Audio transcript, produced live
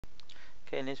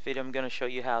Okay, in this video I'm going to show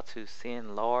you how to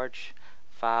send large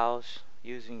files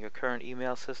using your current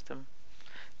email system,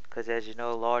 because as you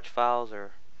know, large files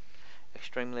are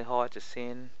extremely hard to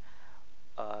send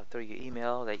through your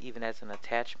email, that even as an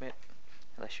attachment,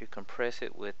 unless you compress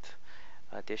it with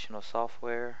additional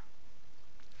software,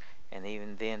 and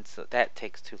even then, so that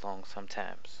takes too long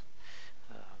sometimes.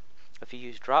 If you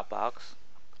use Dropbox,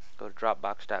 go to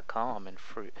dropbox.com and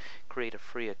create a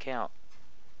free account.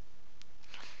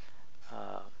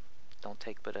 Don't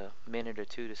take but a minute or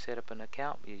two to set up an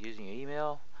account. You're using your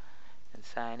email and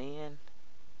sign in.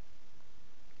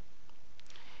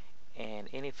 And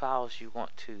any files you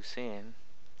want to send,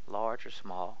 large or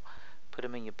small, put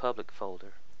them in your public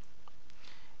folder.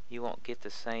 You won't get the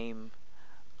same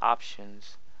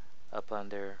options up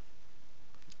under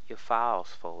your files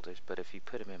folders, but if you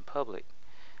put them in public,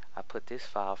 I put this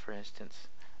file, for instance,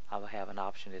 I will have an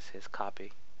option that says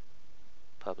copy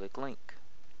public link.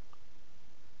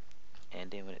 And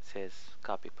then when it says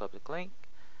copy public link,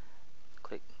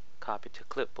 click copy to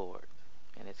clipboard,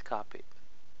 and it's copied.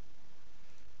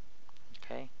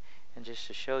 Okay, and just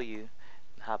to show you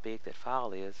how big that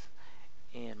file is,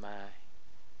 in my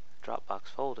Dropbox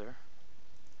folder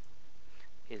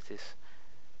is this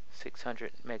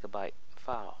 600 megabyte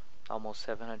file, almost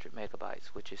 700 megabytes,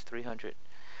 which is 300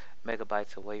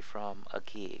 megabytes away from a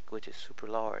gig, which is super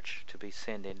large to be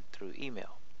sending through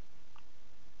email.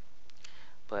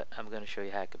 But I'm going to show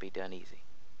you how it could be done easy.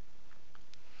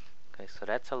 Okay, so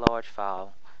that's a large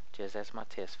file, just as my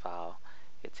test file.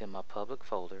 It's in my public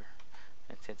folder,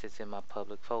 and since it's in my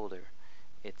public folder,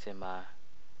 it's in my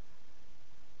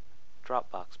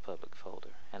Dropbox public folder,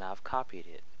 and I've copied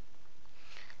it.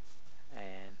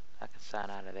 And I can sign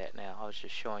out of that now. I was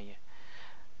just showing you.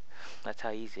 That's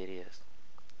how easy it is.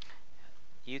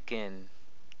 You can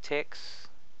text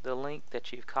the link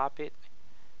that you've copied,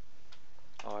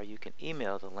 or you can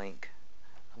email the link.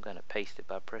 I'm going to paste it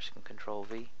by pressing Control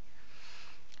V.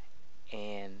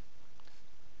 And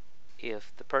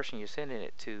if the person you're sending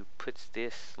it to puts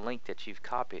this link that you've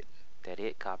copied, that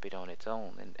it copied on its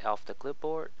own, and off the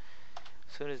clipboard,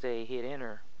 as soon as they hit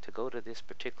enter to go to this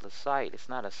particular site, it's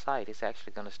not a site, it's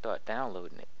actually going to start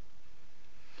downloading it.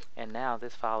 And now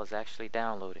this file is actually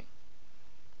downloading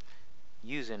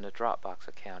using the Dropbox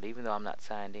account, even though I'm not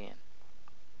signed in.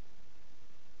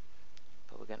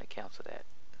 But we're going to cancel that.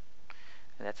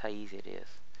 And that's how easy it is.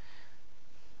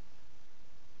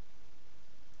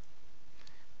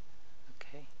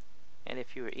 Okay. And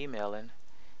if you were emailing,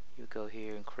 you go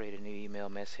here and create a new email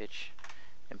message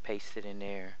and paste it in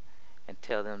there and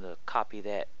tell them to copy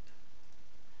that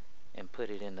and put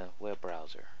it in the web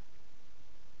browser.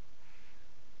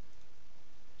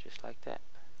 Just like that.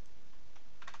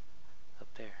 Up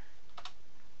there.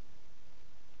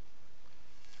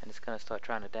 And it's going to start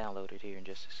trying to download it here in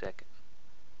just a second.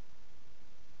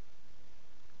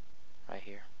 Right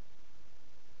here.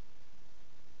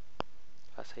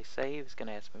 If I say save, it's going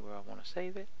to ask me where I want to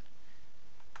save it.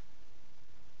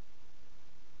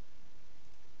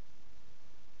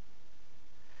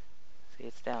 See,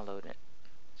 it's downloading it.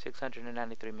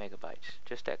 693 megabytes.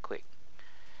 Just that quick.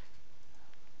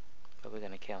 But we're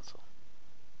going to cancel,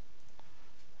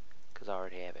 because I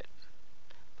already have it.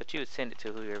 But you would send it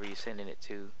to whoever you're sending it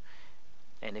to.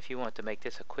 And if you want to make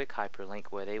this a quick hyperlink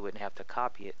where they wouldn't have to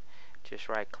copy it, just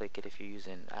right click it if you're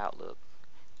using Outlook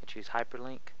and choose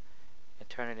hyperlink and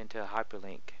turn it into a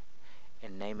hyperlink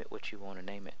and name it what you want to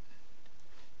name it.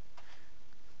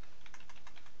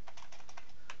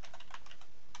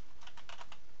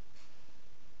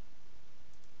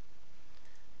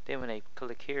 Then when they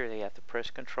click here, they have to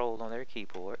press Control on their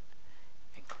keyboard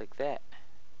and click that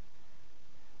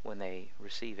when they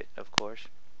receive it, of course,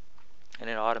 and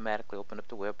it automatically open up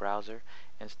the web browser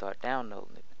and start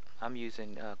downloading it. I'm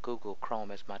using Google Chrome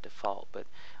as my default, but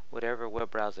whatever web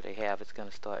browser they have, it's going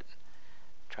to start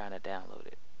trying to download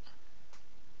it.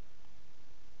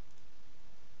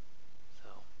 So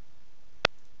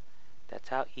that's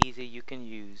how easy you can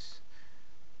use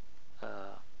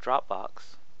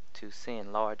Dropbox to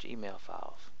send large email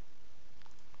files.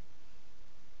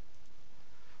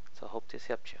 So I hope this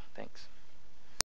helped you. Thanks.